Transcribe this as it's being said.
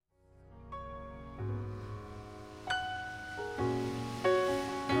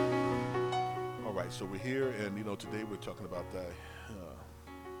So we're here, and today we're talking about the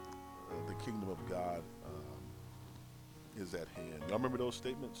kingdom of God is at hand. Y'all remember those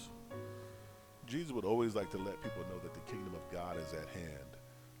statements? Jesus would always like to let people know that the kingdom of God is at hand,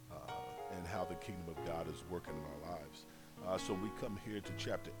 and how the kingdom of God is working in our lives. So we come here to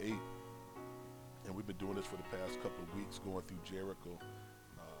chapter 8, and we've been doing this for the past couple of weeks, going through Jericho,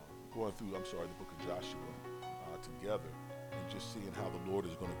 the book of Joshua together, and just seeing how the Lord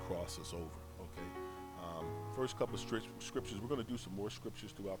is going to cross us over. Okay. First couple of scriptures. We're going to do some more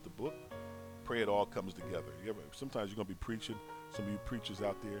scriptures throughout the book. Pray it all comes together. Sometimes you're going to be preaching. Some of you preachers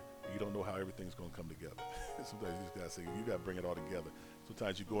out there, you don't know how everything's going to come together. Sometimes you just got to say, you got to bring it all together.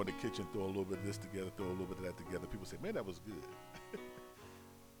 Sometimes you go in the kitchen, throw a little bit of this together, throw a little bit of that together. People say, man, that was good.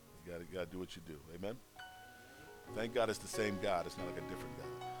 You got to do what you do. Amen? Thank God it's the same God. It's not like a different God.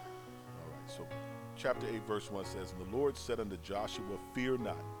 All right, so chapter 8, verse 1 says, And the Lord said unto Joshua, Fear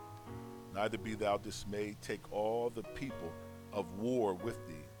not, neither be thou dismayed. Take all the people of war with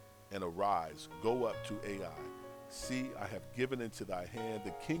thee, and arise, go up to Ai. See, I have given into thy hand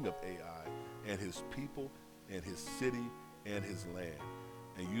the king of Ai, and his people, and his city, and his land.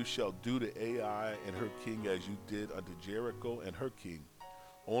 And you shall do to Ai and her king as you did unto Jericho and her king.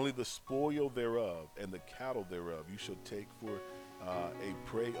 Only the spoil thereof and the cattle thereof you shall take for a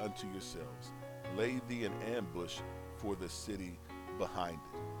prey unto yourselves. Lay thee an ambush for the city behind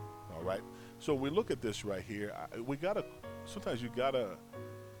it. All right. So we look at this right here. Sometimes you gotta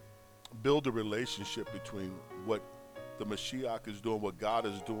build a relationship between what the Mashiach is doing, what God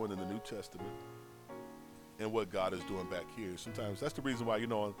is doing in the New Testament, and what God is doing back here. Sometimes that's the reason why,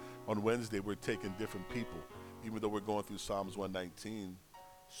 on Wednesday we're taking different people, even though we're going through Psalms 119,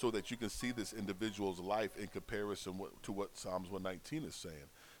 so that you can see this individual's life in comparison to what Psalms 119 is saying.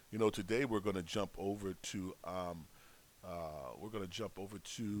 Today we're going to jump over to, I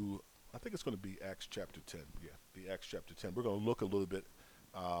think it's going to be Acts chapter 10. Yeah, the Acts chapter 10. We're going to look a little bit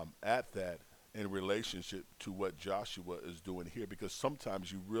at that in relationship to what Joshua is doing here, because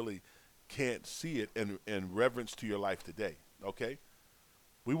sometimes you really can't see it in reverence to your life today, okay?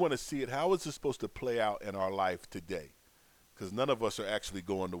 We want to see it. How is this supposed to play out in our life today? Because none of us are actually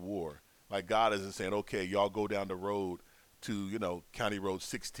going to war. Like, God isn't saying, okay, y'all go down the road to, County Road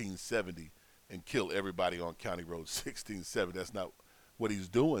 1670 and kill everybody on County Road 1670. That's not what he's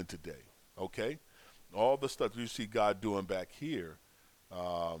doing today, okay? All the stuff you see God doing back here,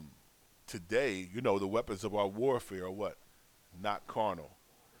 today, the weapons of our warfare are what? Not carnal.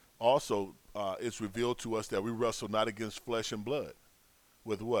 Also, it's revealed to us that we wrestle not against flesh and blood.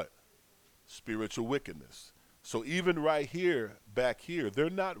 With what? Spiritual wickedness. So even right here, back here,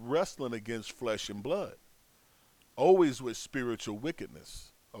 they're not wrestling against flesh and blood. Always with spiritual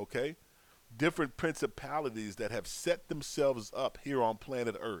wickedness, okay? Different principalities that have set themselves up here on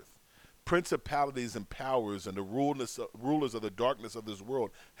planet Earth. Principalities and powers and the rulers of the darkness of this world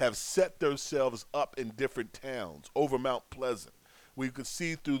have set themselves up in different towns over Mount Pleasant. We could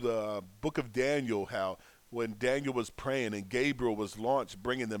see through the book of Daniel how when Daniel was praying and Gabriel was launched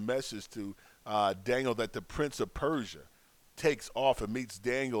bringing the message to Daniel that the prince of Persia takes off and meets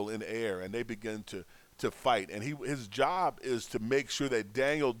Daniel in air, and they begin to fight. And his job is to make sure that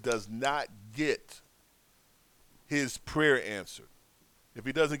Daniel does not get his prayer answered. If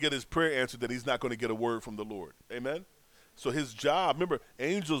he doesn't get his prayer answered, then he's not going to get a word from the Lord. Amen? So his job, remember,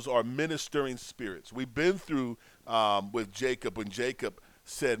 angels are ministering spirits. We've been through with Jacob when Jacob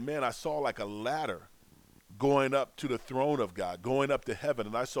said, man, I saw like a ladder going up to the throne of God, going up to heaven,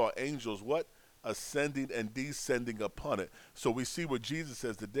 and I saw angels, what? Ascending and descending upon it. So we see what Jesus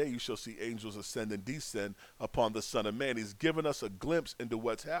says today, you shall see angels ascend and descend upon the Son of Man. He's given us a glimpse into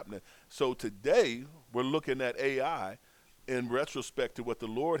what's happening. So today we're looking at Ai in retrospect to what the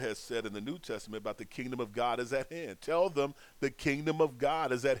Lord has said in the New Testament about the kingdom of God is at hand. Tell them the kingdom of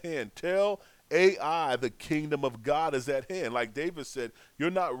God is at hand. Tell Ai the kingdom of God is at hand. Like David said,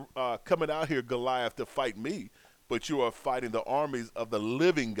 you're not coming out here, Goliath, to fight me, but you are fighting the armies of the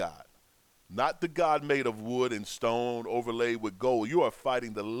living God. Not the God made of wood and stone overlaid with gold. You are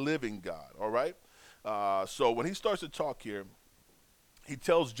fighting the living God, all right? So when he starts to talk here, he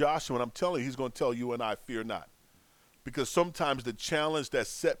tells Joshua, and I'm telling you, he's going to tell you and I, fear not. Because sometimes the challenge that's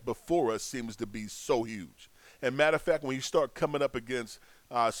set before us seems to be so huge. And matter of fact, when you start coming up against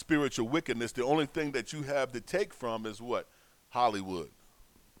spiritual wickedness, the only thing that you have to take from is what? Hollywood.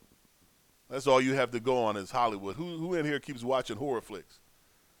 That's all you have to go on is Hollywood. Who in here keeps watching horror flicks?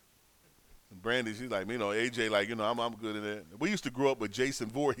 And Brandy, she's like, AJ, like, I'm good in it. We used to grow up with Jason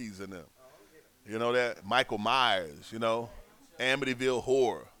Voorhees in them. You know that? Michael Myers, Amityville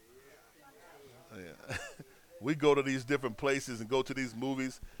Horror. Yeah. We go to these different places and go to these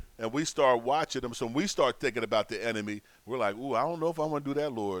movies, and we start watching them. So when we start thinking about the enemy, we're like, ooh, I don't know if I want to do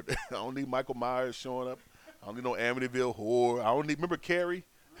that, Lord. I don't need Michael Myers showing up. I don't need no Amityville horror. I don't need, remember Carrie?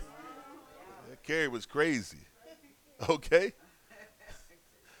 Carrie was crazy. Okay?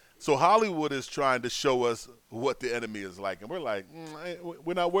 So Hollywood is trying to show us what the enemy is like. And we're like,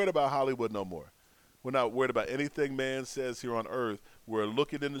 we're not worried about Hollywood no more. We're not worried about anything man says here on earth. We're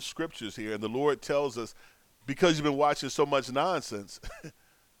looking in the scriptures here, and the Lord tells us, because you've been watching so much nonsense,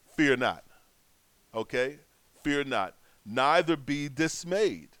 fear not. Okay? Fear not. Neither be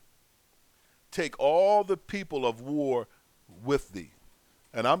dismayed. Take all the people of war with thee.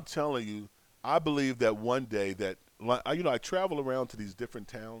 And I'm telling you, I believe that one day that, I travel around to these different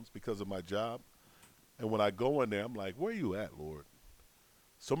towns because of my job. And when I go in there, I'm like, where are you at, Lord?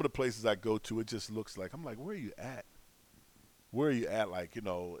 Some of the places I go to, it just looks like, I'm like, where are you at? Where are you at? Like,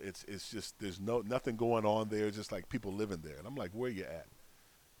 it's just, there's nothing going on there. It's just like people living there. And I'm like, where are you at?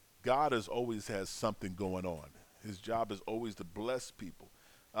 God always has something going on. His job is always to bless people.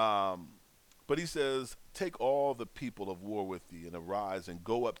 But he says, take all the people of war with thee and arise and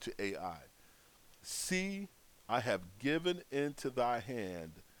go up to Ai. See, I have given into thy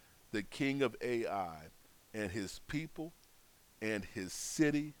hand the king of Ai and his people and his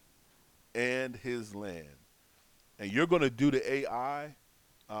city and his land. And you're going to do to Ai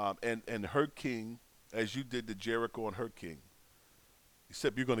and her king as you did to Jericho and her king.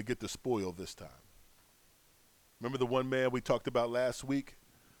 Except you're going to get the spoil this time. Remember the one man we talked about last week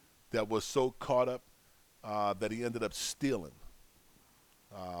that was so caught up that he ended up stealing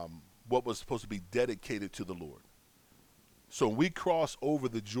what was supposed to be dedicated to the Lord. So when we cross over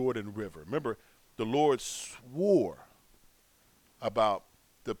the Jordan River, remember, the Lord swore about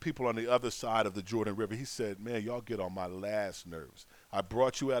the people on the other side of the Jordan River. He said, man, y'all get on my last nerves. I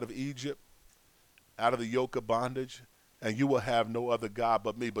brought you out of Egypt, out of the yoke of bondage, and you will have no other God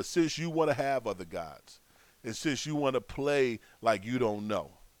but me. But since you want to have other gods, and since you want to play like you don't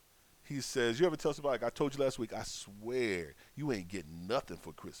know, he says, you ever tell somebody, like I told you last week, I swear you ain't getting nothing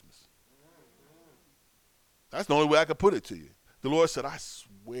for Christmas. That's the only way I could put it to you. The Lord said, I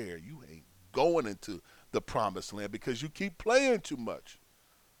swear you ain't going into the promised land because you keep playing too much.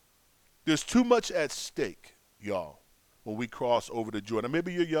 There's too much at stake, y'all, when we cross over the Jordan.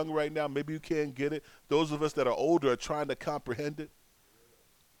 Maybe you're young right now. Maybe you can't get it. Those of us that are older are trying to comprehend it.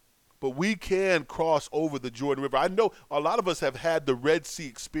 But we can cross over the Jordan River. I know a lot of us have had the Red Sea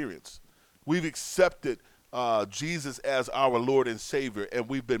experience. We've accepted Jesus as our Lord and Savior, and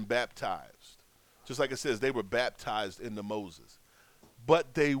we've been baptized. Just like it says, they were baptized into Moses.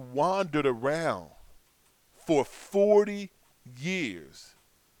 But they wandered around for 40 years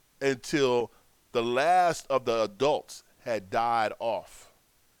until the last of the adults had died off.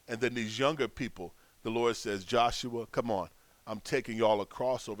 And then these younger people, the Lord says, Joshua, come on. I'm taking y'all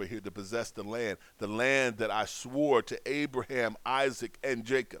across over here to possess the land that I swore to Abraham, Isaac, and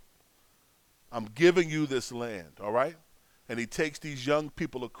Jacob. I'm giving you this land, all right? And he takes these young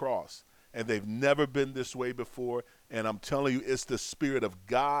people across, and they've never been this way before. And I'm telling you, it's the Spirit of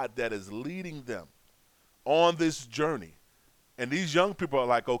God that is leading them on this journey. And these young people are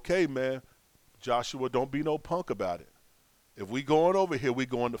like, okay, man, Joshua, don't be no punk about it. If we going over here, we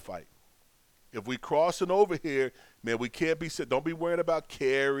going to fight. If we crossing over here, man, we can't be – don't be worrying about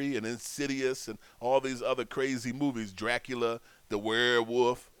Carrie and Insidious and all these other crazy movies, Dracula, the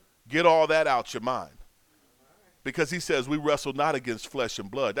werewolf. Get all that out your mind. Because he says we wrestle not against flesh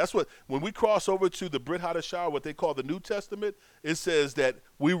and blood. That's what – when we cross over to the Brit Hadashah, what they call the New Testament, it says that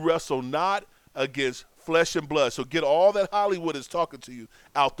we wrestle not against flesh and blood. So get all that Hollywood is talking to you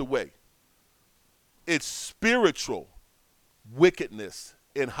out the way. It's spiritual wickedness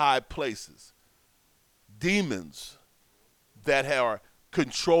in high places. Demons that are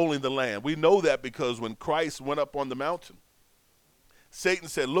controlling the land. We know that because when Christ went up on the mountain, Satan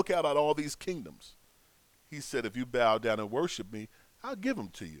said, look out at all these kingdoms. He said, if you bow down and worship me, I'll give them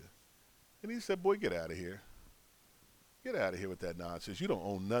to you. And he said, boy, get out of here. Get out of here with that nonsense. You don't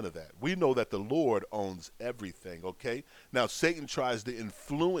own none of that. We know that the Lord owns everything, okay? Now, Satan tries to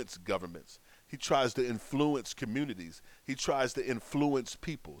influence governments. He tries to influence communities. He tries to influence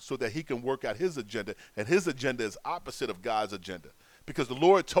people so that he can work out his agenda. And his agenda is opposite of God's agenda. Because the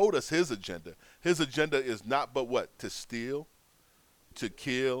Lord told us his agenda. His agenda is not but what? To steal, to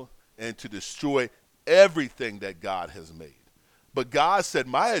kill, and to destroy everything that God has made. But God said,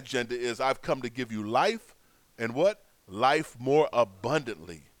 my agenda is I've come to give you life and what? Life more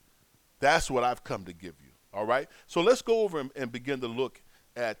abundantly. That's what I've come to give you. All right? So let's go over and begin to look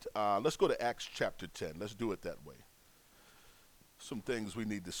at, let's go to Acts chapter 10. Let's do it that way. Some things we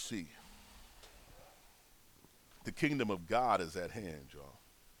need to see. The kingdom of God is at hand, y'all.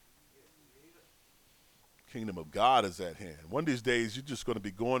 Kingdom of God is at hand. One of these days, you're just going to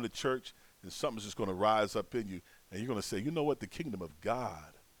be going to church, and something's just going to rise up in you, and you're going to say, you know what, the kingdom of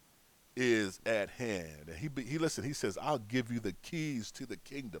God is at hand. And he says, I'll give you the keys to the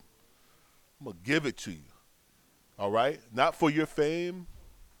kingdom. I'm going to give it to you. All right? Not for your fame.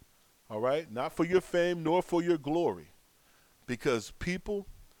 All right? Not for your fame nor for your glory. Because people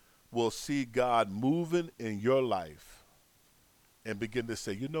will see God moving in your life and begin to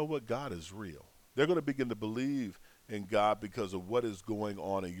say, you know what, God is real. They're going to begin to believe in God because of what is going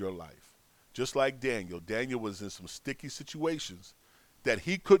on in your life. Just like Daniel. Daniel was in some sticky situations that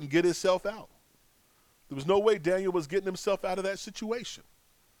he couldn't get himself out. There was no way Daniel was getting himself out of that situation.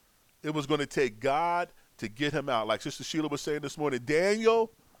 It was going to take God to get him out. Like Sister Sheila was saying this morning,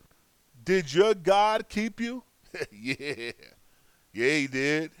 Daniel, did your God keep you? Yeah. Yeah, he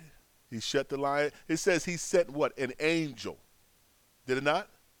did. He shut the lion. It says he sent what? An angel. Did it not?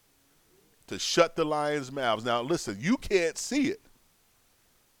 To shut the lions' mouths. Now, listen, you can't see it.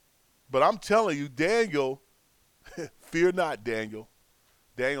 But I'm telling you, Daniel, fear not, Daniel.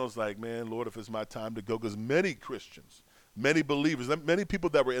 Daniel's like, man, Lord, if it's my time to go, because many Christians, many believers, many people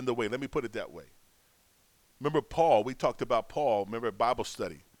that were in the way, let me put it that way. Remember Paul, we talked about Paul, remember at Bible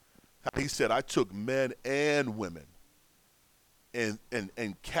study, how he said, I took men and women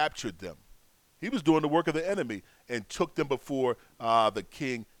and captured them. He was doing the work of the enemy and took them before the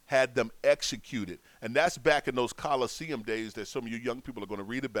king had them executed. And that's back in those Colosseum days that some of you young people are going to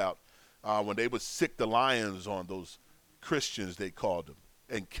read about when they would sick the lions on those Christians, they called them,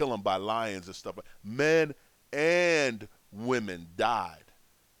 and kill them by lions and stuff. Men and women died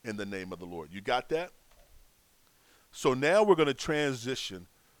in the name of the Lord. You got that? So now we're going to transition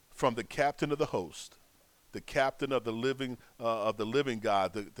from the captain of the host, the captain of the living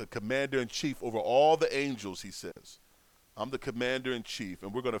God, the commander-in-chief over all the angels, he says. I'm the commander-in-chief,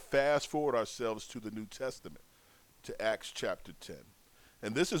 and we're going to fast forward ourselves to the New Testament, to Acts chapter 10.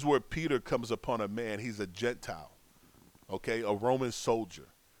 And this is where Peter comes upon a man. He's a Gentile, okay, a Roman soldier.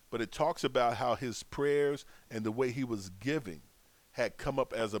 But it talks about how his prayers and the way he was giving had come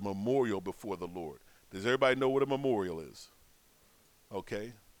up as a memorial before the Lord. Does everybody know what a memorial is?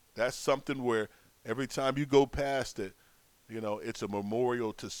 Okay, that's something where every time you go past it, you know, it's a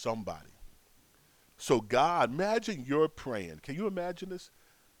memorial to somebody. So God, imagine you're praying. Can you imagine this?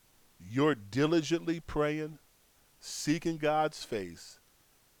 You're diligently praying, seeking God's face,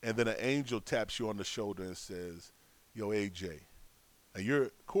 and then an angel taps you on the shoulder and says, yo, AJ. And you're,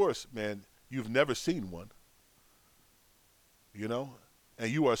 of course, man, you've never seen one, you know, and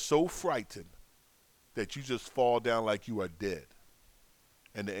you are so frightened that you just fall down like you are dead.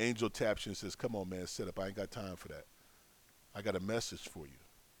 And the angel taps you and says, come on, man, sit up. I ain't got time for that. I got a message for you.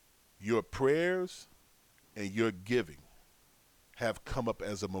 Your prayers and your giving have come up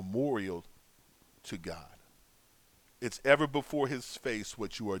as a memorial to God. It's ever before his face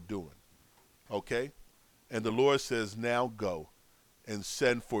what you are doing, okay? And the Lord says, now go and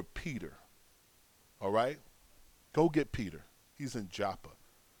send for Peter, all right? Go get Peter. He's in Joppa.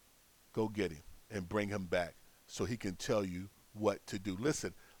 Go get him and bring him back so he can tell you what to do.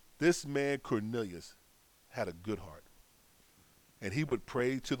 Listen, this man Cornelius had a good heart. And he would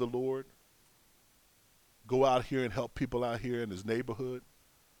pray to the Lord, go out here and help people out here in his neighborhood.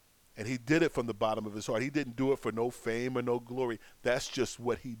 And he did it from the bottom of his heart. He didn't do it for no fame or no glory. That's just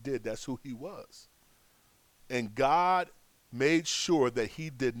what he did. That's who he was. And God made sure that he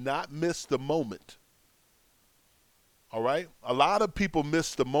did not miss the moment. All right? A lot of people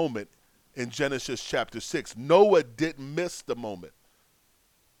miss the moment in Genesis chapter 6. Noah didn't miss the moment.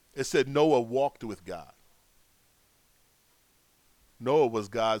 It said Noah walked with God. Noah was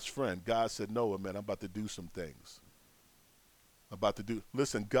God's friend. God said, Noah, man, I'm about to do some things.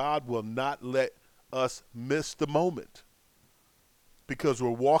 Listen, God will not let us miss the moment because we're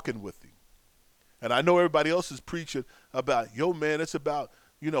walking with him. And I know everybody else is preaching about, yo, man, it's about,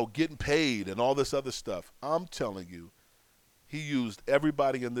 you know, getting paid and all this other stuff. I'm telling you, he used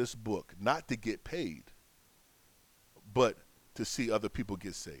everybody in this book not to get paid, but to see other people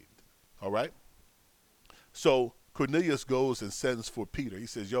get saved. All right? So Cornelius goes and sends for Peter. He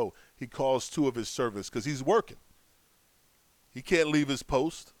says, yo, he calls two of his servants because he's working. He can't leave his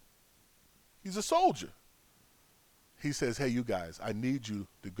post. He's a soldier. He says, hey, you guys, I need you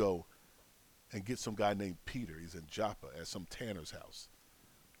to go and get some guy named Peter. He's in Joppa at some tanner's house.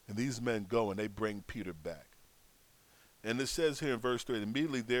 And these men go and they bring Peter back. And it says here in verse 3,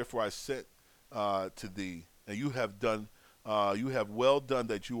 immediately therefore I sent to thee, and you have well done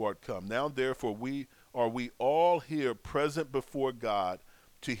that you art come. Now therefore we all here present before God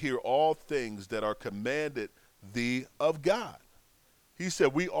to hear all things that are commanded thee of God. He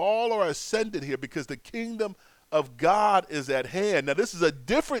said, we all are ascended here because the kingdom of God is at hand. Now, this is a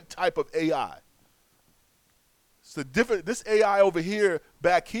different type of AI. This AI over here,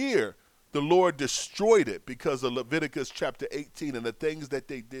 back here, the Lord destroyed it because of Leviticus chapter 18 and the things that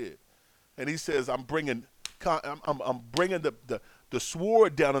they did. And he says, I'm bringing the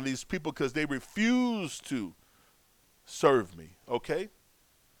sword down on these people because they refuse to serve me, okay?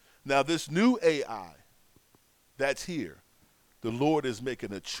 Now, this new AI that's here, the Lord is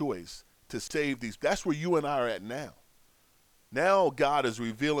making a choice to save these. That's where you and I are at now. Now God is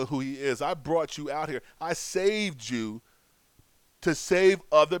revealing who he is. I brought you out here. I saved you to save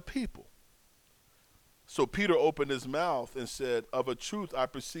other people. So Peter opened his mouth and said, of a truth I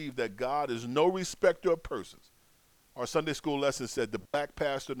perceive that God is no respecter of persons. Our Sunday school lesson said the black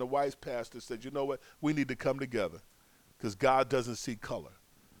pastor and the white pastor said, you know what, we need to come together because God doesn't see color.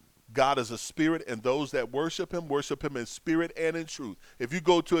 God is a spirit, and those that worship him in spirit and in truth. If you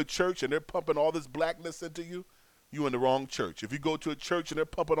go to a church and they're pumping all this blackness into you, you're in the wrong church. If you go to a church and they're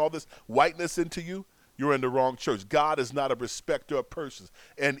pumping all this whiteness into you, you're in the wrong church. God is not a respecter of persons.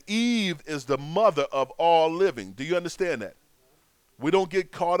 And Eve is the mother of all living. Do you understand that? We don't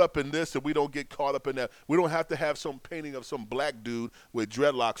get caught up in this and we don't get caught up in that. We don't have to have some painting of some black dude with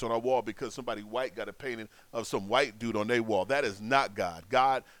dreadlocks on our wall because somebody white got a painting of some white dude on their wall. That is not God.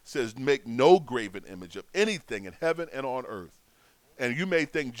 God says make no graven image of anything in heaven and on earth. And you may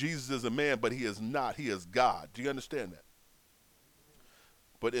think Jesus is a man, but he is not. He is God. Do you understand that?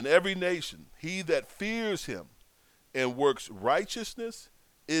 But in every nation, he that fears him and works righteousness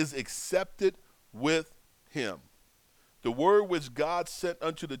is accepted with him. The word which God sent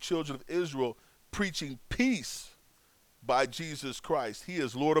unto the children of Israel, preaching peace by Jesus Christ. He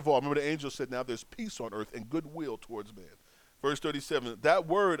is Lord of all. Remember the angel said, now there's peace on earth and goodwill towards man. Verse 37, that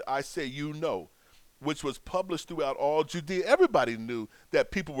word I say you know, which was published throughout all Judea. Everybody knew that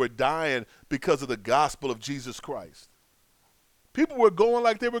people were dying because of the gospel of Jesus Christ. People were going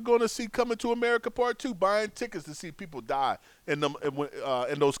like they were going to see Coming to America Part 2, buying tickets to see people die in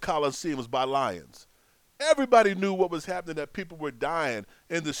those coliseums by lions. Everybody knew what was happening, that people were dying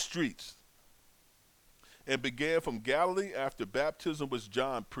in the streets. And began from Galilee after baptism which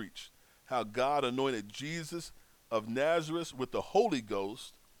John preached, how God anointed Jesus of Nazareth with the Holy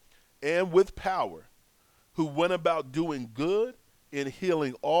Ghost and with power, who went about doing good and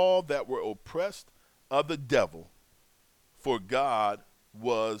healing all that were oppressed of the devil, for God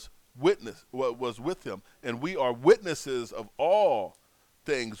was with him. And we are witnesses of all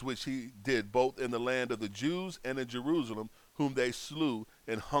things which he did both in the land of the Jews and in Jerusalem, whom they slew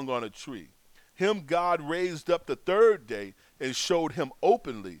and hung on a tree. Him God raised up the third day and showed him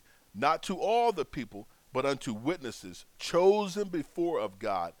openly, not to all the people, but unto witnesses chosen before of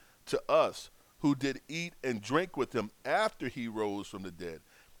God, to us who did eat and drink with him after he rose from the dead.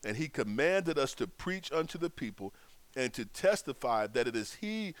 And he commanded us to preach unto the people and to testify that it is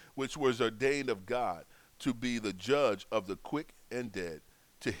he which was ordained of God to be the judge of the quick and dead.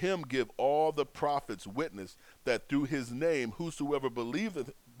 To him give all the prophets witness that through his name whosoever believeth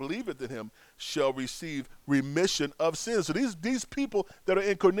in him shall receive remission of sins. So these people that are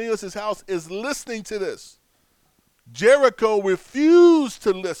in Cornelius' house is listening to this. Jericho refused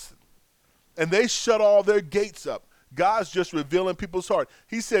to listen, and they shut all their gates up. God's just revealing people's heart.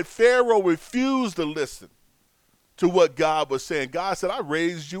 He said Pharaoh refused to listen to what God was saying. God said, I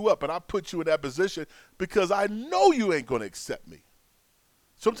raised you up and I put you in that position because I know you ain't going to accept me.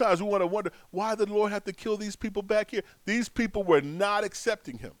 Sometimes we want to wonder, why did the Lord have to kill these people back here? These people were not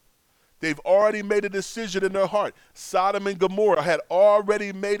accepting him. They've already made a decision in their heart. Sodom and Gomorrah had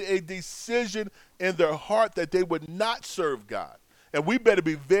already made a decision in their heart that they would not serve God. And we better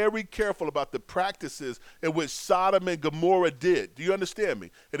be very careful about the practices in which Sodom and Gomorrah did. Do you understand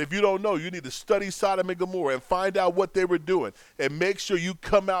me? And if you don't know, you need to study Sodom and Gomorrah and find out what they were doing and make sure you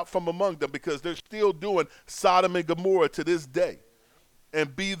come out from among them, because they're still doing Sodom and Gomorrah to this day.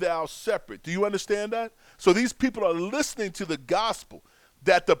 And be thou separate. Do you understand that? So these people are listening to the gospel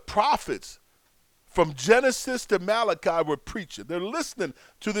that the prophets from Genesis to Malachi were preaching. They're listening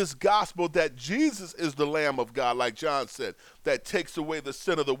to this gospel that Jesus is the Lamb of God, like John said, that takes away the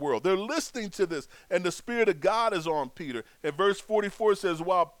sin of the world. They're listening to this, and the Spirit of God is on Peter. And verse 44 says,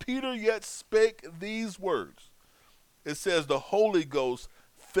 while Peter yet spake these words, it says the Holy Ghost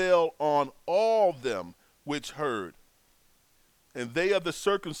fell on all them which heard. And they of the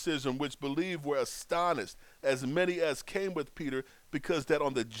circumcision which believed were astonished, as many as came with Peter, because that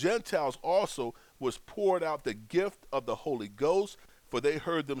on the Gentiles also was poured out the gift of the Holy Ghost, for they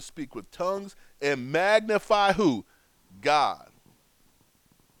heard them speak with tongues and magnify who? God.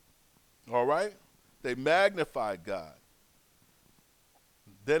 All right? They magnified God.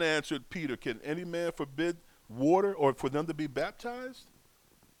 Then answered Peter, can any man forbid water or for them to be baptized?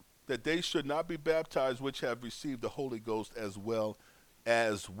 That they should not be baptized which have received the Holy Ghost as well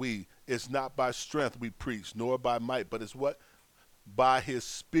as we. It's not by strength we preach, nor by might, but it's what? By his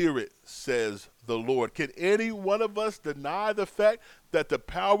Spirit, says the Lord. Can any one of us deny the fact that the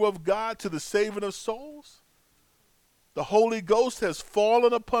power of God to the saving of souls, the Holy Ghost has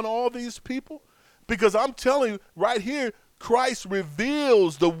fallen upon all these people? Because I'm telling you right here, Christ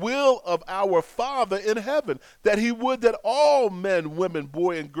reveals the will of our Father in heaven, that he would that all men, women,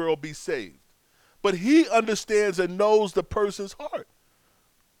 boy, and girl be saved. But he understands and knows the person's heart.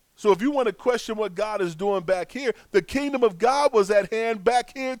 So if you want to question what God is doing back here, the kingdom of God was at hand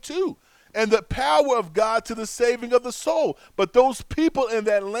back here too. And the power of God to the saving of the soul. But those people in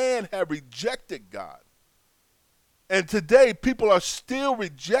that land have rejected God. And today people are still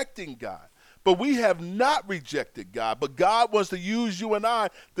rejecting God. But we have not rejected God. But God wants to use you and I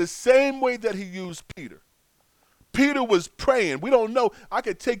the same way that he used Peter. Peter was praying. We don't know. I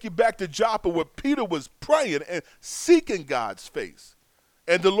could take you back to Joppa where Peter was praying and seeking God's face.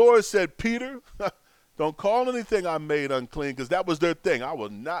 And the Lord said, Peter, don't call anything I made unclean, because that was their thing. I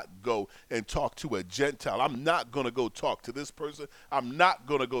will not go and talk to a Gentile. I'm not going to go talk to this person. I'm not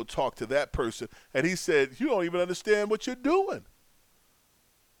going to go talk to that person. And he said, you don't even understand what you're doing.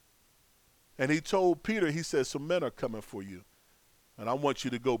 And he told Peter, he said, some men are coming for you, and I want you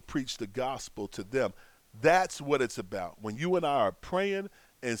to go preach the gospel to them. That's what it's about. When you and I are praying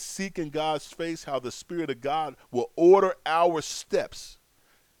and seeking God's face, how the Spirit of God will order our steps.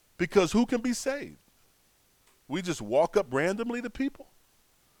 Because who can be saved? We just walk up randomly to people?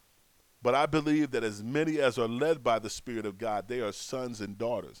 But I believe that as many as are led by the Spirit of God, they are sons and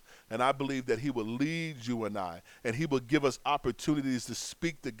daughters. And I believe that he will lead you and I, and he will give us opportunities to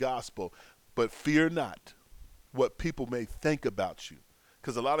speak the gospel. But fear not what people may think about you.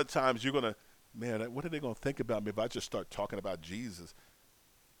 Because a lot of times you're going to, man, what are they going to think about me if I just start talking about Jesus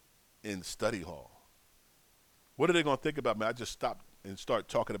in study hall? What are they going to think about me? I just stop and start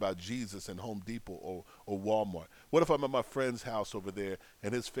talking about Jesus in Home Depot or Walmart. What if I'm at my friend's house over there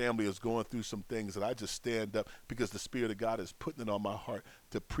and his family is going through some things and I just stand up because the Spirit of God is putting it on my heart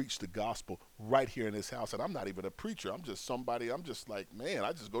to preach the gospel right here in his house? And I'm not even a preacher. I'm just somebody, I'm just like, man,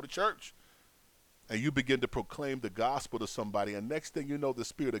 I just go to church. And you begin to proclaim the gospel to somebody, and next thing you know, the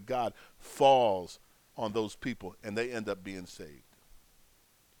Spirit of God falls on those people and they end up being saved.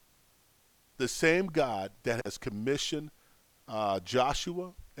 The same God that has commissioned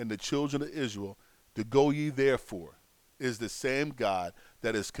Joshua and the children of Israel to go ye therefore is the same God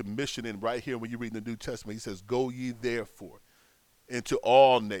that is commissioning right here when you read the New Testament. He says, go ye therefore into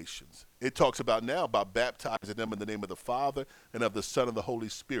all nations. It talks about now about baptizing them in the name of the Father and of the Son and of the Holy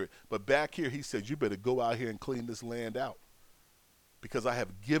Spirit. But back here he says, you better go out here and clean this land out, because I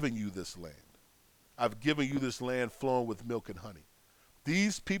have given you this land. I've given you this land flowing with milk and honey.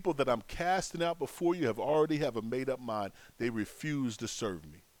 These people that I'm casting out before you already have a made-up mind. They refuse to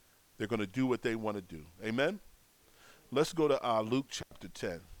serve me. They're going to do what they want to do. Amen? Let's go to Luke chapter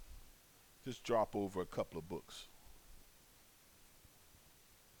 10. Just drop over a couple of books.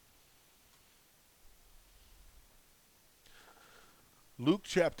 Luke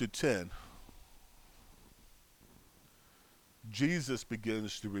chapter 10, Jesus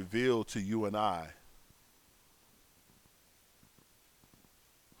begins to reveal to you and I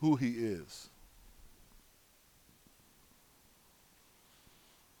who he is.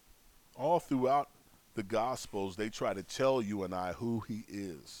 All throughout the Gospels, they try to tell you and I who he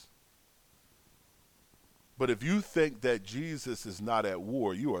is. But if you think that Jesus is not at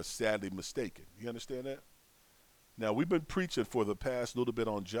war, you are sadly mistaken. You understand that? Now, we've been preaching for the past little bit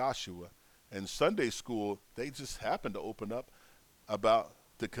on Joshua, and Sunday school, they just happened to open up about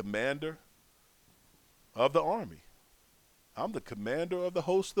the commander of the army. I'm the commander of the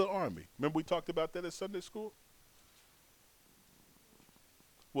host of the army. Remember we talked about that at Sunday school?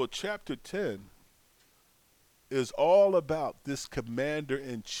 Well, chapter 10 is all about this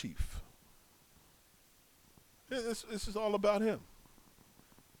commander-in-chief. This is all about him.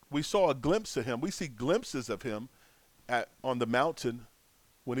 We saw a glimpse of him. We see glimpses of him on the mountain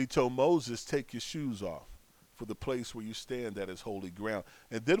when he told Moses, take your shoes off, for the place where you stand at is holy ground.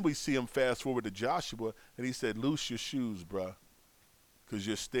 And then we see him fast forward to Joshua, and he said, loose your shoes, bruh, because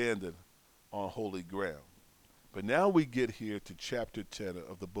you're standing on holy ground. But now we get here to chapter 10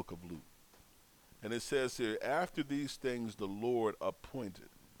 of the book of Luke. And it says here, after these things the Lord appointed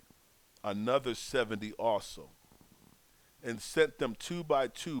another 70 also, and sent them 2 by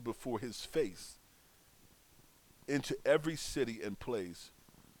 2 before his face into every city and place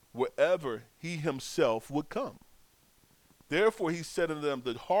wherever he himself would come. Therefore he said unto them,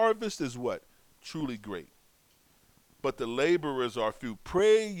 the harvest is what? Truly great. But the laborers are few.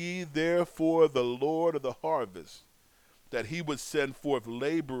 Pray ye therefore the Lord of the harvest, that he would send forth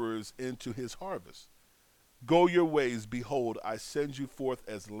laborers into his harvest. Go your ways, behold, I send you forth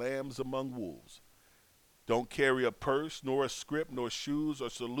as lambs among wolves. Don't carry a purse, nor a scrip, nor shoes, or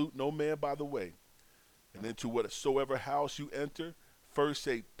salute no man by the way. And into whatsoever house you enter, first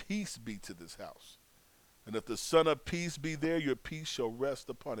say, peace be to this house. And if the Son of Peace be there, your peace shall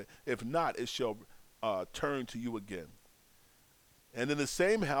rest upon it. If not, it shall turn to you again. And in the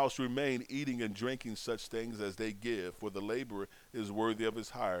same house remain, eating and drinking such things as they give, for the laborer is worthy of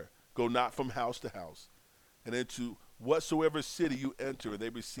his hire. Go not from house to house. And into whatsoever city you enter, and they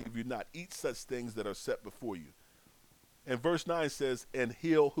receive you not, eat such things that are set before you. And verse 9 says, and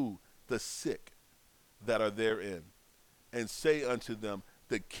heal who? The sick that are therein. And say unto them,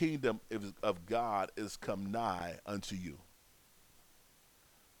 the kingdom of God is come nigh unto you.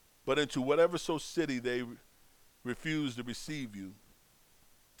 But into whatever so city they refuse to receive you,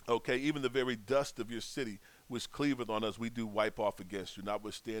 okay, even the very dust of your city, which cleaveth on us, we do wipe off against you.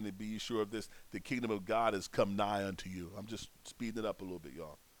 Notwithstanding, be ye sure of this, the kingdom of God is come nigh unto you. I'm just speeding it up a little bit,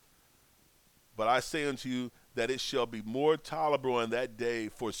 y'all. But I say unto you that it shall be more tolerable in that day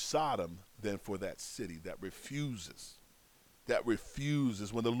for Sodom than for that city that refuses. That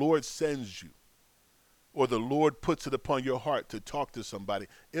refuses. When the Lord sends you, or the Lord puts it upon your heart to talk to somebody,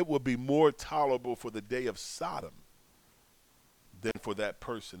 it will be more tolerable for the day of Sodom than for that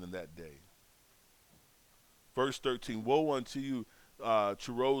person in that day. Verse 13, woe unto you,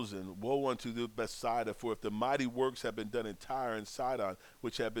 Chorazin, woe unto the Bethsaida, for if the mighty works have been done in Tyre and Sidon,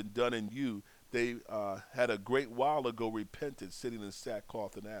 which have been done in you, they had a great while ago repented, sitting in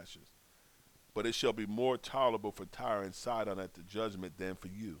sackcloth and ashes. But it shall be more tolerable for Tyre and Sidon at the judgment than for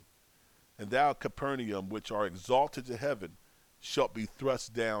you. And thou, Capernaum, which are exalted to heaven, shalt be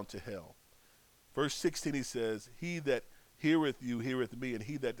thrust down to hell. Verse 16, he says, he that heareth you heareth me, and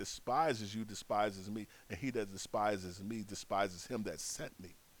he that despises you despises me, and he that despises me despises him that sent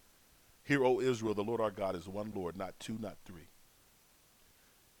me. Hear, O Israel, the Lord our God is one Lord, not two, not three.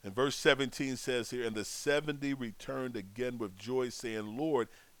 And verse 17 says here, and the 70 returned again with joy, saying, Lord,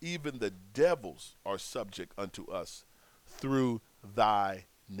 even the devils are subject unto us through thy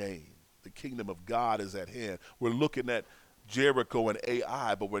name. The kingdom of God is at hand. We're looking at Jericho and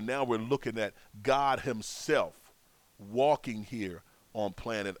Ai, but we're looking at God himself walking here on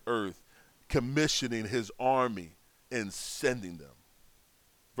planet Earth, commissioning his army and sending them.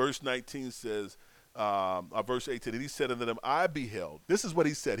 Verse 19 says, verse 18, and he said unto them, I beheld. This is what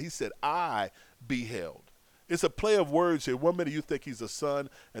he said. He said, I beheld. It's a play of words here. One minute you think he's a son,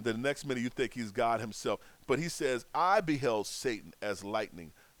 and then the next minute you think he's God himself. But he says, I beheld Satan as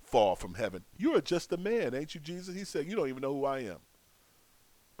lightning fall from heaven. You are just a man, ain't you, Jesus? He said, you don't even know who I am.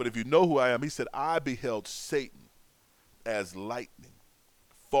 But if you know who I am, he said, I beheld Satan as lightning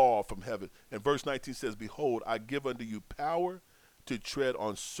fall from heaven. And verse 19 says, behold, I give unto you power to tread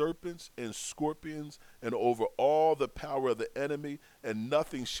on serpents and scorpions and over all the power of the enemy, and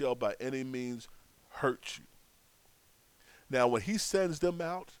nothing shall by any means hurt you. Now, when he sends them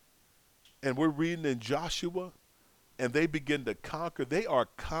out, and we're reading in Joshua, and they begin to conquer, they are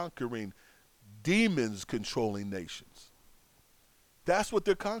conquering demons controlling nations. That's what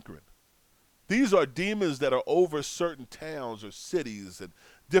they're conquering. These are demons that are over certain towns or cities and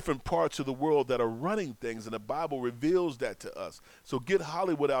different parts of the world that are running things, and the Bible reveals that to us. So get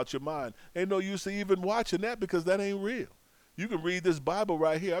Hollywood out your mind. Ain't no use to even watching that, because that ain't real. You can read this Bible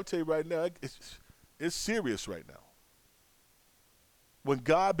right here. I'll tell you right now, it's serious right now. When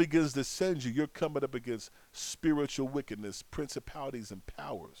God begins to send you, you're coming up against spiritual wickedness, principalities and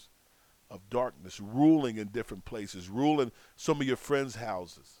powers of darkness, ruling in different places, ruling some of your friends'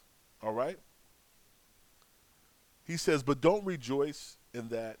 houses. All right? He says, but don't rejoice in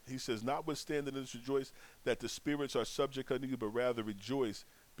that. He says, notwithstanding this, rejoice that the spirits are subject unto you, but rather rejoice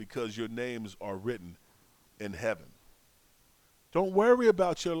because your names are written in heaven. Don't worry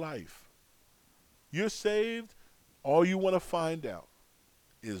about your life. You're saved. All you want to find out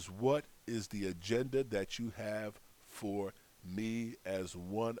is what is the agenda that you have for me as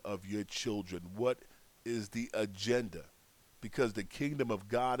one of your children. What is the agenda? Because the kingdom of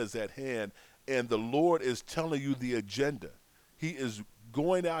God is at hand, and the Lord is telling you the agenda. He is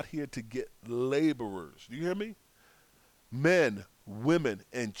going out here to get laborers. Do you hear me? Men, women,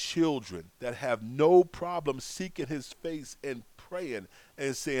 and children that have no problem seeking his face and praying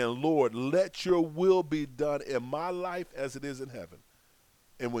and saying, Lord, let your will be done in my life as it is in heaven.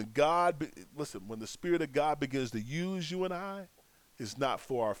 And when when the Spirit of God begins to use you and I, it's not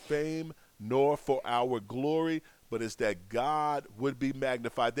for our fame nor for our glory, but it's that God would be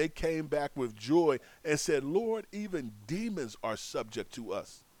magnified. They came back with joy and said, Lord, even demons are subject to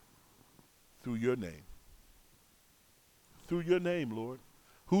us through your name. Through your name, Lord.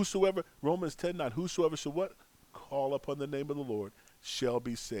 Whosoever, Romans 10:9, whosoever shall what? Call upon the name of the Lord shall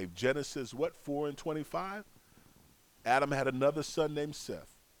be saved. Genesis, what, 4:25? Adam had another son named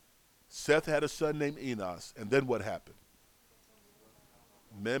Seth. Seth had a son named Enos. And then what happened?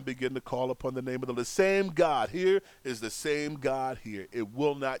 Men begin to call upon the name of the Lord. The same God here is the same God here. It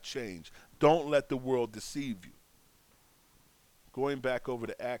will not change. Don't let the world deceive you. Going back over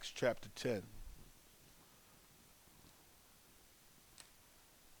to Acts chapter 10.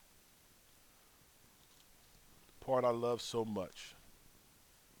 The part I love so much.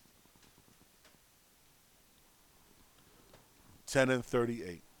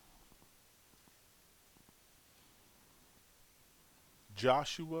 10:38.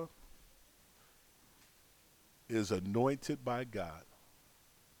 Joshua is anointed by God.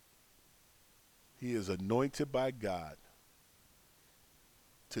 He is anointed by God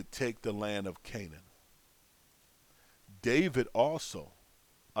to take the land of Canaan. David also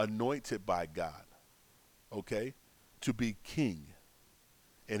anointed by God, okay, to be king.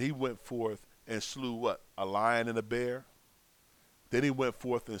 And he went forth and slew what? A lion and a bear. Then he went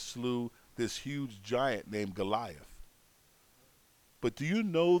forth and slew this huge giant named Goliath. But do you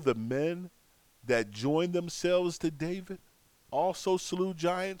know the men that joined themselves to David also slew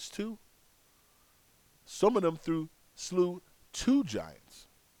giants too? Some of them slew 2 giants.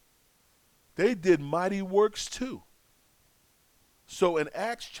 They did mighty works too. So in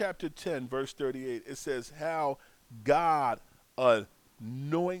Acts chapter 10, verse 38, it says how God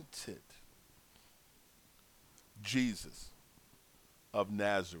anointed Jesus of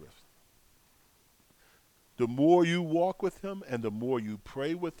Nazareth. The more you walk with him and the more you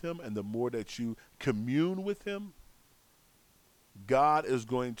pray with him and the more that you commune with him, God is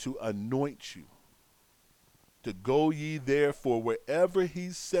going to anoint you to go ye therefore wherever he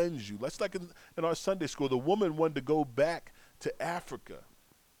sends you. That's like in our Sunday school, the woman wanted to go back to Africa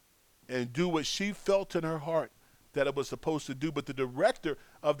and do what she felt in her heart that it was supposed to do. But the director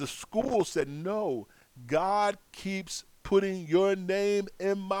of the school said, no, God keeps putting your name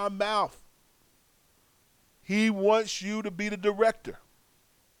in my mouth. He wants you to be the director.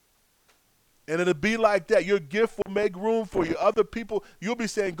 And it'll be like that. Your gift will make room for you. Other people, you'll be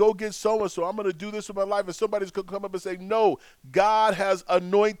saying, go get so-and-so. I'm going to do this with my life. And somebody's going to come up and say, no, God has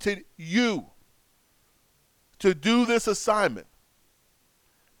anointed you to do this assignment.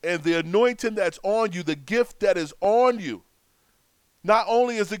 And the anointing that's on you, the gift that is on you, not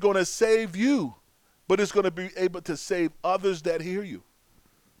only is it going to save you, but it's going to be able to save others that hear you.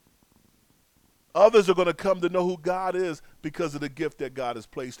 Others are going to come to know who God is because of the gift that God has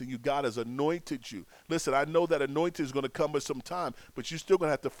placed in you. God has anointed you. Listen, I know that anointing is going to come with some time, but you're still going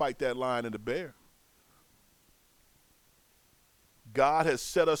to have to fight that lion and the bear. God has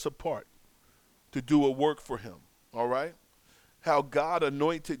set us apart to do a work for him, all right? How God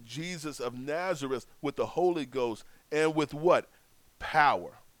anointed Jesus of Nazareth with the Holy Ghost and with what?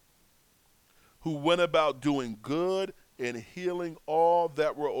 Power. Who went about doing good and healing all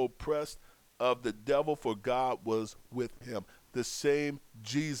that were oppressed of the devil, for God was with him. The same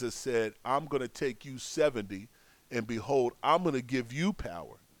Jesus said, I'm going to take you 70, and behold, I'm going to give you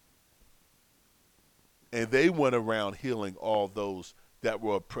power. And they went around healing all those that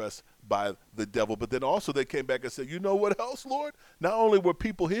were oppressed by the devil. But then also they came back and said, you know what else, Lord? Not only were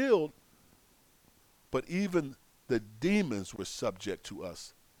people healed, but even the demons were subject to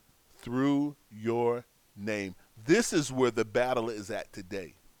us through your name. This is where the battle is at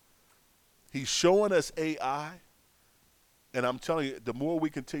today. He's showing us AI, and I'm telling you, the more we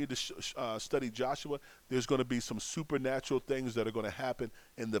continue to study Joshua, there's going to be some supernatural things that are going to happen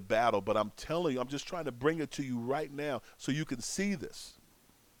in the battle. But I'm telling you, I'm just trying to bring it to you right now so you can see this.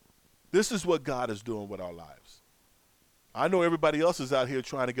 This is what God is doing with our lives. I know everybody else is out here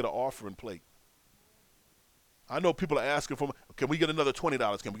trying to get an offering plate. I know people are asking for, can we get another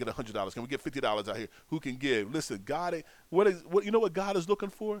 $20? Can we get $100? Can we get $50 out here? Who can give? Listen, God, you know what God is looking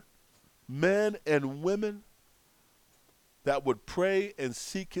for? Men and women that would pray and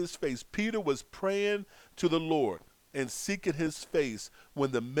seek his face. Peter was praying to the Lord and seeking his face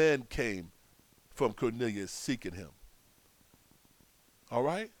when the men came from Cornelius seeking him. All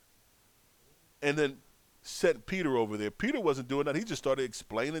right? And then sent Peter over there. Peter wasn't doing that. He just started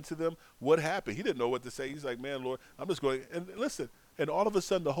explaining to them what happened. He didn't know what to say. He's like, man, Lord, I'm just going. And listen, and all of a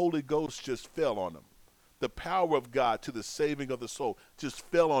sudden the Holy Ghost just fell on them. The power of God to the saving of the soul just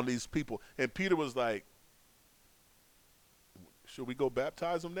fell on these people. And Peter was like, should we go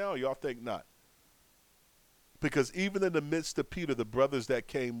baptize them now? Or y'all think not? Because even in the midst of Peter, the brothers that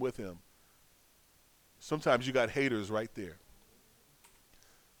came with him, sometimes you got haters right there.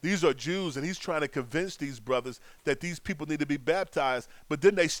 These are Jews, and he's trying to convince these brothers that these people need to be baptized, but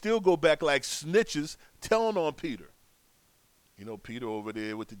then they still go back like snitches telling on Peter. You know, Peter over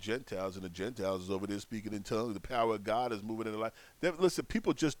there with the Gentiles, and the Gentiles is over there speaking in tongues. The power of God is moving in their life. Listen,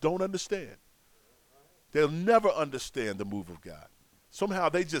 people just don't understand. They'll never understand the move of God. Somehow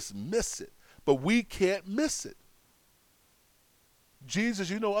they just miss it, but we can't miss it. Jesus,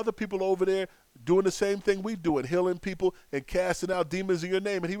 you know, other people over there doing the same thing we do, and healing people and casting out demons in your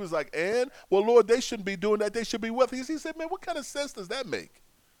name. And he was like, well, Lord, they shouldn't be doing that. They should be with us. He said, man, what kind of sense does that make?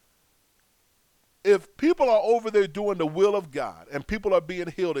 If people are over there doing the will of God and people are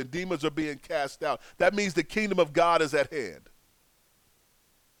being healed and demons are being cast out, that means the kingdom of God is at hand.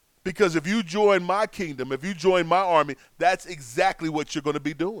 Because if you join my kingdom, if you join my army, that's exactly what you're going to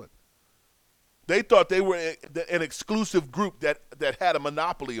be doing. They thought they were an exclusive group that had a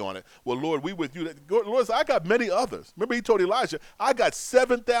monopoly on it. Well, Lord, we with you. Lord, I got many others. Remember, he told Elijah, I got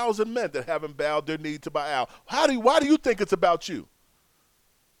 7,000 men that haven't bowed their knee to Baal. Why do you think it's about you?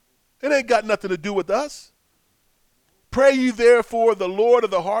 It ain't got nothing to do with us. Pray ye therefore the Lord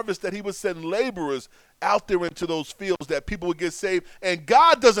of the harvest that he would send laborers out there into those fields that people would get saved. And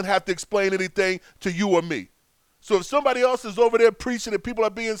God doesn't have to explain anything to you or me. So if somebody else is over there preaching and people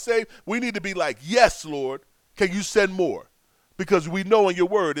are being saved, we need to be like, yes, Lord, can you send more? Because we know in your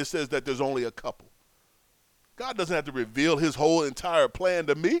word it says that there's only a couple. God doesn't have to reveal his whole entire plan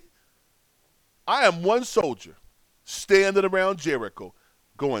to me. I am one soldier standing around Jericho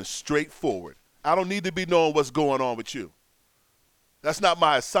going straight forward. I don't need to be knowing what's going on with you. That's not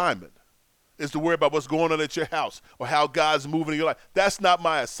my assignment, is to worry about what's going on at your house or how God's moving in your life. That's not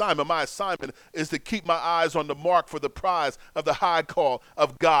my assignment. My assignment is to keep my eyes on the mark for the prize of the high call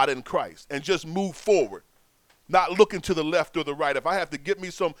of God in Christ and just move forward, not looking to the left or the right. If I have to get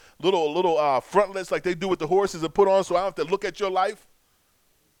me some little frontlets like they do with the horses and put on so I don't have to look at your life.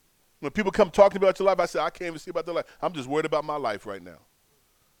 When people come talking about your life, I say, I can't even see about their life. I'm just worried about my life right now.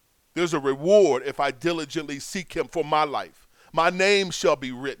 There's a reward if I diligently seek him for my life. My name shall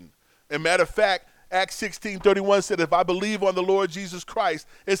be written. And matter of fact, Acts 16:31 said, if I believe on the Lord Jesus Christ,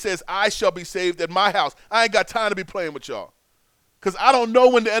 it says, I shall be saved at my house. I ain't got time to be playing with y'all. Because I don't know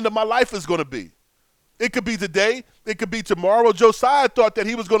when the end of my life is going to be. It could be today. It could be tomorrow. Josiah thought that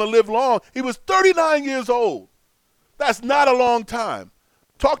he was going to live long. He was 39 years old. That's not a long time.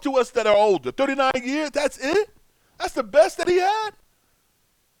 Talk to us that are older. 39 years, that's it? That's the best that he had?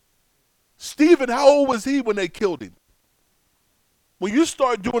 Stephen, how old was he when they killed him? When you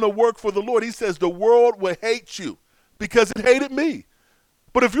start doing a work for the Lord, he says the world will hate you because it hated me.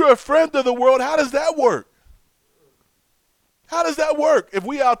 But if you're a friend of the world, how does that work? How does that work if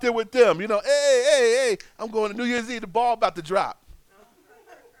we out there with them? You know, hey, I'm going to New Year's Eve, the ball about to drop.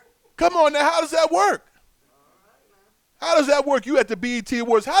 Come on now, how does that work? How does that work? You at the BET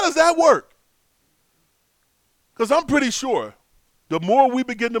Awards, how does that work? Because I'm pretty sure the more we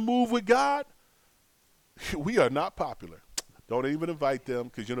begin to move with God, we are not popular. Don't even invite them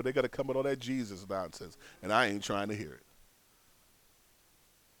because, you know, they got to come with all that Jesus nonsense, and I ain't trying to hear it.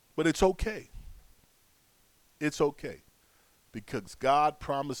 But it's okay. It's okay because God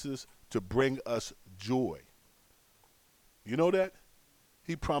promises to bring us joy. You know that?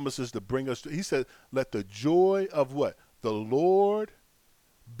 He promises to bring us, he said, let the joy of what? The Lord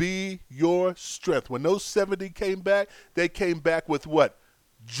be your strength. When those 70 came back, they came back with what?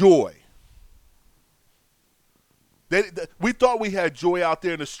 Joy. We thought we had joy out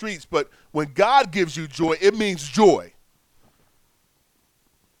there in the streets, but when God gives you joy, it means joy.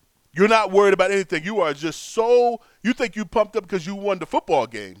 You're not worried about anything. You are just you think you pumped up because you won the football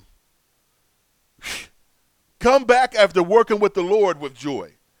game. Come back after working with the Lord with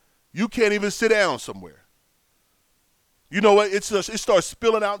joy. You can't even sit down somewhere. You know what? It starts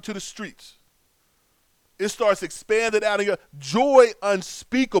spilling out to the streets. It starts expanding out of your joy,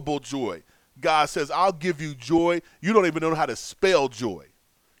 unspeakable joy. God says, I'll give you joy. You don't even know how to spell joy.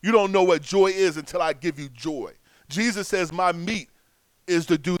 You don't know what joy is until I give you joy. Jesus says, my meat is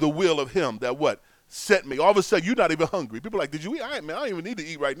to do the will of him that what? Sent me. All of a sudden, you're not even hungry. People are like, did you eat? I don't even need to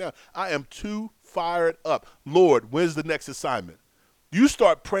eat right now. I am too fired up. Lord, when's the next assignment? You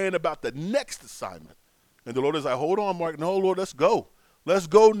start praying about the next assignment. And the Lord is like, hold on, Mark. No, Lord, let's go. Let's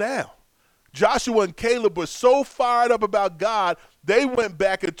go now. Joshua and Caleb were so fired up about God, they went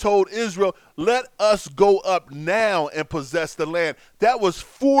back and told Israel, let us go up now and possess the land. That was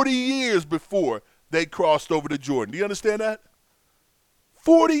 40 years before they crossed over the Jordan. Do you understand that?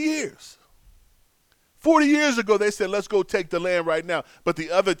 40 years. 40 years ago, they said, let's go take the land right now. But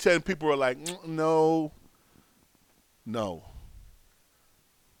the other 10 people were like, no, No.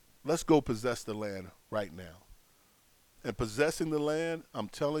 Let's go possess the land right now. And possessing the land, I'm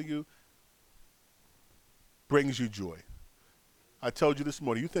telling you, brings you joy. I told you this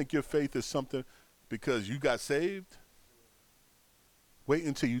morning, you think your faith is something because you got saved? Wait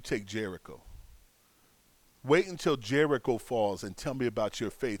until you take Jericho. Wait until Jericho falls and tell me about your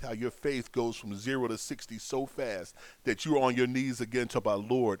faith, how your faith goes from 0 to 60 so fast that you're on your knees again to about,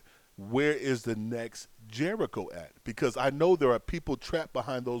 Lord, where is the next Jericho at? Because I know there are people trapped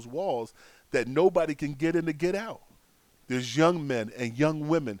behind those walls that nobody can get in to get out. There's young men and young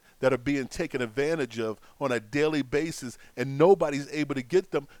women that are being taken advantage of on a daily basis, and nobody's able to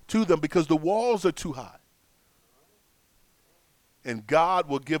get them to them because the walls are too high. And God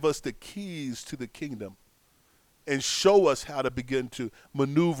will give us the keys to the kingdom and show us how to begin to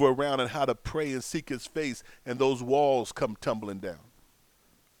maneuver around and how to pray and seek his face, and those walls come tumbling down.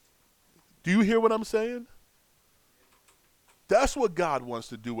 Do you hear what I'm saying? That's what God wants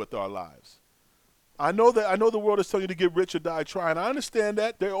to do with our lives. I know the world is telling you to get rich or die trying. I understand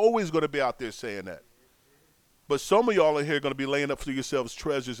that. They're always going to be out there saying that. But some of y'all in here are going to be laying up for yourselves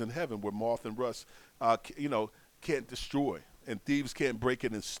treasures in heaven where moth and rust, can't destroy, and thieves can't break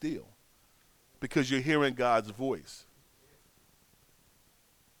in and steal, because you're hearing God's voice.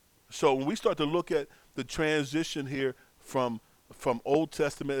 So when we start to look at the transition here from Old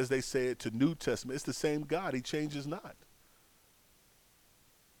Testament, as they say it, to New Testament, it's the same God. He changes not.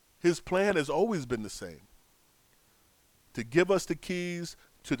 His plan has always been the same, to give us the keys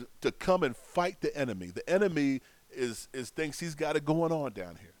to come and fight the enemy. The enemy thinks he's got it going on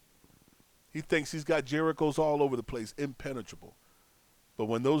down here. He thinks he's got Jerichos all over the place, impenetrable. But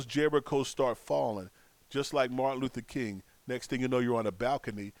when those Jerichos start falling, just like Martin Luther King, next thing you know, you're on a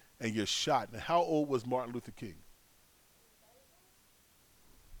balcony and you're shot. And how old was Martin Luther King?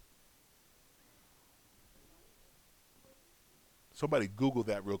 Somebody Google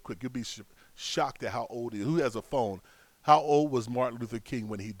that real quick. You'll be shocked at how old he is. Who has a phone? How old was Martin Luther King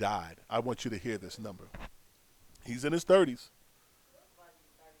when he died? I want you to hear this number. He's in his 30s.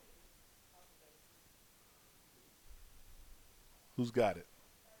 Who's got it?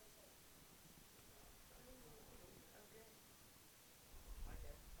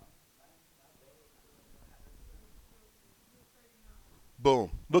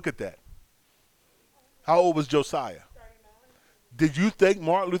 Boom. Look at that. How old was Josiah? Did you think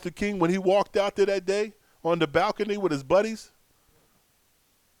Martin Luther King, when he walked out there that day on the balcony with his buddies,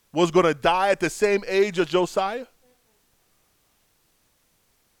 was going to die at the same age as Josiah?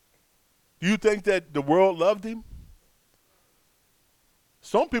 Do you think that the world loved him?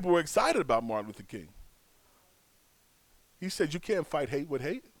 Some people were excited about Martin Luther King. He said, you can't fight hate with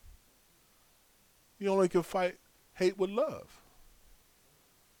hate. You only can fight hate with love.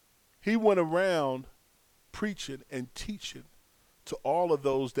 He went around preaching and teaching to all of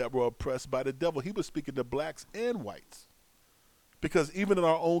those that were oppressed by the devil. He was speaking to blacks and whites. Because even in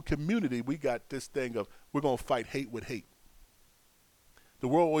our own community, we got this thing of we're going to fight hate with hate. The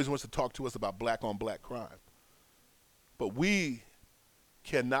world always wants to talk to us about black on black crime. But we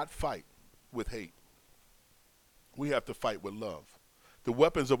cannot fight with hate. We have to fight with love. The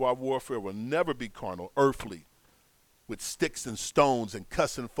weapons of our warfare will never be carnal, earthly, with sticks and stones and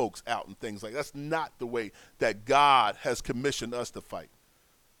cussing folks out and things like that. That's not the way that God has commissioned us to fight.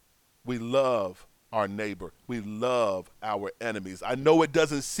 We love our neighbor. We love our enemies. I know it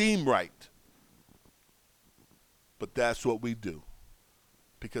doesn't seem right, but that's what we do,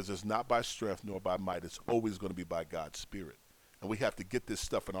 because it's not by strength nor by might. It's always going to be by God's Spirit. And we have to get this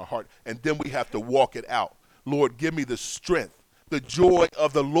stuff in our heart, and then we have to walk it out. Lord, give me the strength. The joy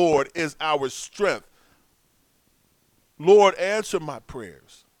of the Lord is our strength. Lord, answer my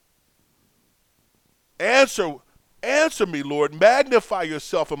prayers. Answer me, Lord. Magnify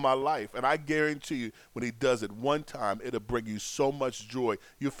yourself in my life. And I guarantee you, when he does it one time, it'll bring you so much joy.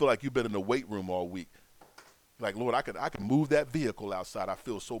 You'll feel like you've been in the weight room all week. Like, Lord, I can move that vehicle outside. I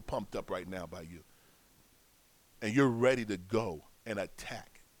feel so pumped up right now by you. And you're ready to go and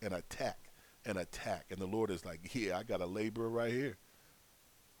attack and attack and attack. And the Lord is like, yeah, I got a laborer right here.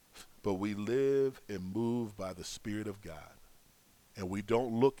 But we live and move by the Spirit of God. And we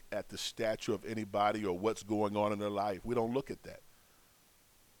don't look at the stature of anybody or what's going on in their life. We don't look at that.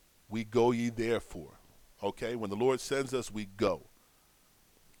 We go ye therefore. Okay? When the Lord sends us, we go.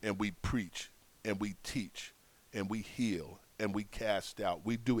 And we preach. And we teach. And we heal. And we cast out.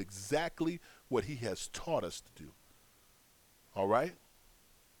 We do exactly what he has taught us to do. All right?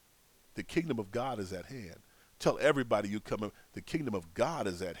 The kingdom of God is at hand. Tell everybody you come in, the kingdom of God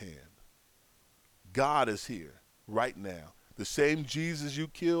is at hand. God is here right now. The same Jesus you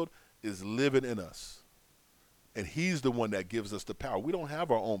killed is living in us. And he's the one that gives us the power. We don't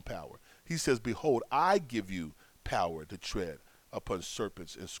have our own power. He says, behold, I give you power to tread upon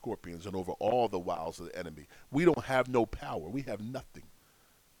serpents and scorpions and over all the wiles of the enemy. We don't have no power. We have nothing.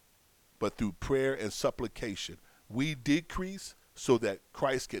 But through prayer and supplication, we decrease so that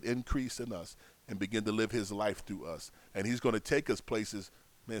Christ can increase in us and begin to live his life through us. And he's going to take us places,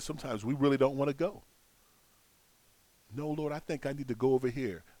 man, sometimes we really don't want to go. No, Lord, I think I need to go over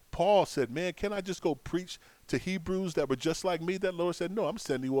here. Paul said, man, can I just go preach to Hebrews that were just like me? That Lord said, no, I'm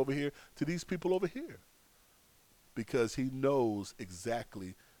sending you over here to these people over here. Because he knows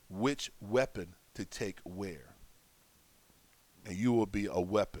exactly which weapon to take where. And you will be a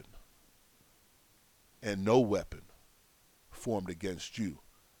weapon. And no weapon formed against you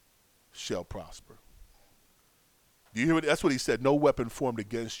shall prosper. Do you hear what? That's what he said. No weapon formed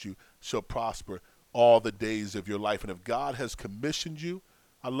against you shall prosper all the days of your life. And if God has commissioned you,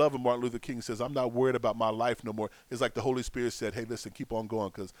 I love when Martin Luther King says, I'm not worried about my life no more. It's like the Holy Spirit said, hey, listen, keep on going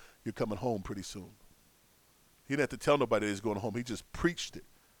because you're coming home pretty soon. He didn't have to tell nobody that he's going home. He just preached it.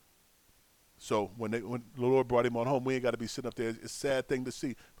 So when the Lord brought him on home, we ain't got to be sitting up there. It's a sad thing to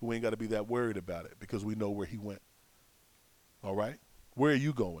see, but we ain't got to be that worried about it because we know where he went. All right? Where are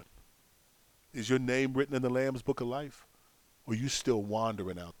you going? Is your name written in the Lamb's Book of Life? Or are you still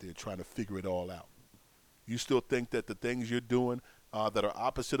wandering out there trying to figure it all out? You still think that the things you're doing that are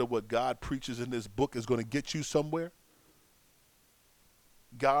opposite of what God preaches in this book is going to get you somewhere?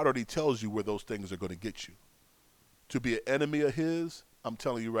 God already tells you where those things are going to get you. To be an enemy of his, I'm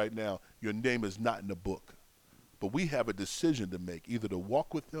telling you right now, your name is not in the book. But we have a decision to make, either to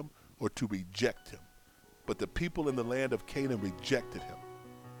walk with him or to reject him. But the people in the land of Canaan rejected him.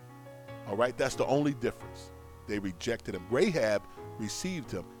 All right, that's the only difference. They rejected him. Rahab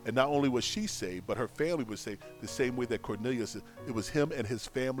received him, and not only was she saved, but her family was saved the same way that Cornelius, it was him and his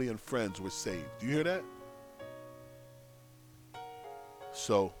family and friends were saved. Do you hear that?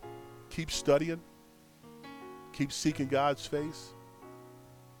 So keep studying. Keep seeking God's face.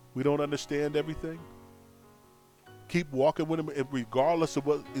 We don't understand everything. Keep walking with him, and regardless of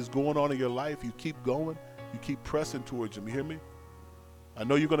what is going on in your life, you keep going. You keep pressing towards him. You hear me? I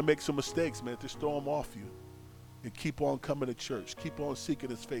know you're going to make some mistakes, man. Just throw them off you. And keep on coming to church. Keep on seeking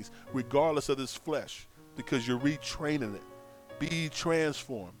his face, regardless of this flesh, because you're retraining it. Be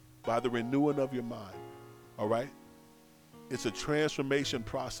transformed by the renewing of your mind. All right? It's a transformation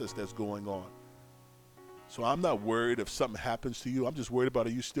process that's going on. So I'm not worried if something happens to you. I'm just worried about,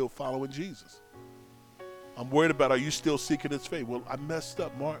 are you still following Jesus? I'm worried about, are you still seeking his face? Well, I messed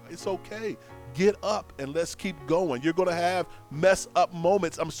up, Mark. It's okay. Get up and let's keep going. You're going to have mess up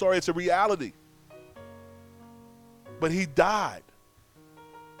moments. I'm sorry, it's a reality. But he died.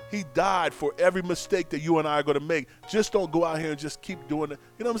 He died for every mistake that you and I are going to make. Just don't go out here and just keep doing it.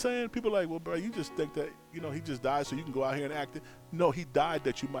 You know what I'm saying? People are like, well, bro, you just think that, he just died so you can go out here and act it. No, he died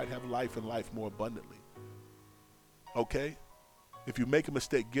that you might have life and life more abundantly. Okay? If you make a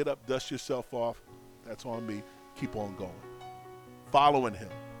mistake, get up, dust yourself off. That's on me. Keep on going. Following him.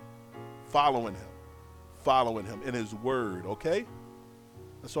 Following him. Following him in his word, okay?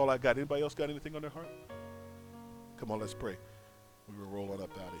 That's all I got. Anybody else got anything on their heart? Come on, let's pray. We will roll on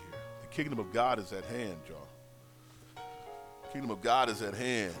up out of here. The kingdom of God is at hand, y'all. The kingdom of God is at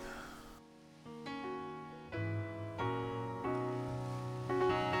hand.